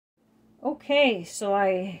Okay, so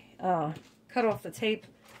I cut off the tape.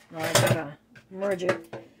 Now I gotta merge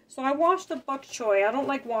it. So I washed the bok choy. I don't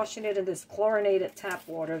like washing it in this chlorinated tap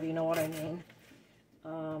water, if you know what I mean.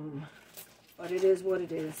 But it is what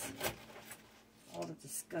it is. All the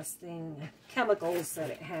disgusting chemicals that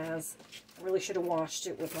it has. I really should have washed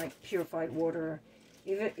it with like purified water,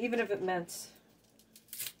 even if it meant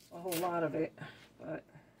a whole lot of it. But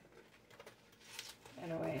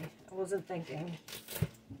anyway, I wasn't thinking,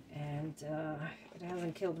 and it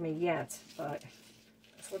hasn't killed me yet. But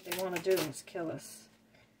that's what they want to do, is kill us,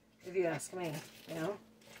 if you ask me. You know,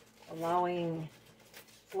 allowing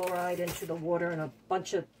fluoride into the water and a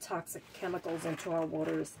bunch of toxic chemicals into our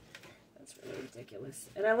waters. That's really ridiculous.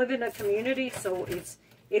 And I live in a community, so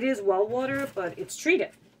it is well water, but it's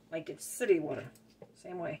treated like it's city water.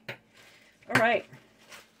 Same way. All right.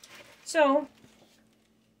 So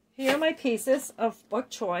here are my pieces of bok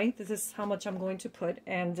choy. This is how much I'm going to put,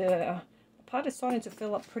 and the pot is starting to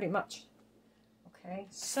fill up pretty much. Okay,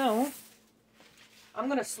 so I'm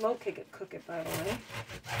gonna slow cook it, by the way.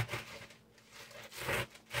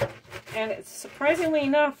 And it's surprisingly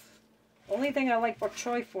enough, the only thing I like bok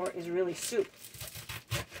choy for is really soup.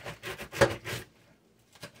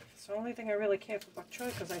 It's the only thing I really care for bok choy,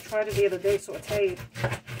 because I tried it the other day sauteed.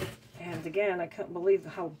 And again, I couldn't believe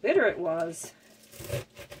how bitter it was.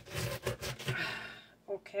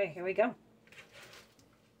 Okay, here we go.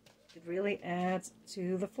 It really adds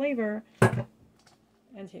to the flavor.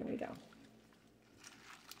 And here we go.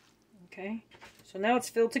 Okay, so now it's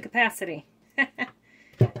filled to capacity.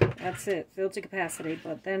 That's it, filled to capacity.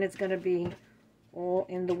 But then it's going to be all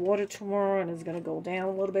in the water tomorrow, and it's going to go down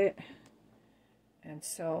a little bit. And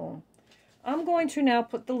so I'm going to now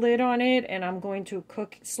put the lid on it, and I'm going to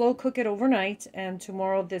slow cook it overnight. And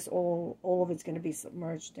tomorrow, all of it's going to be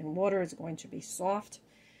submerged in water. It's going to be soft.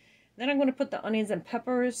 Then I'm going to put the onions and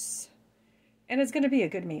peppers, and it's going to be a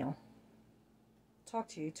good meal. Talk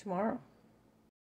to you tomorrow.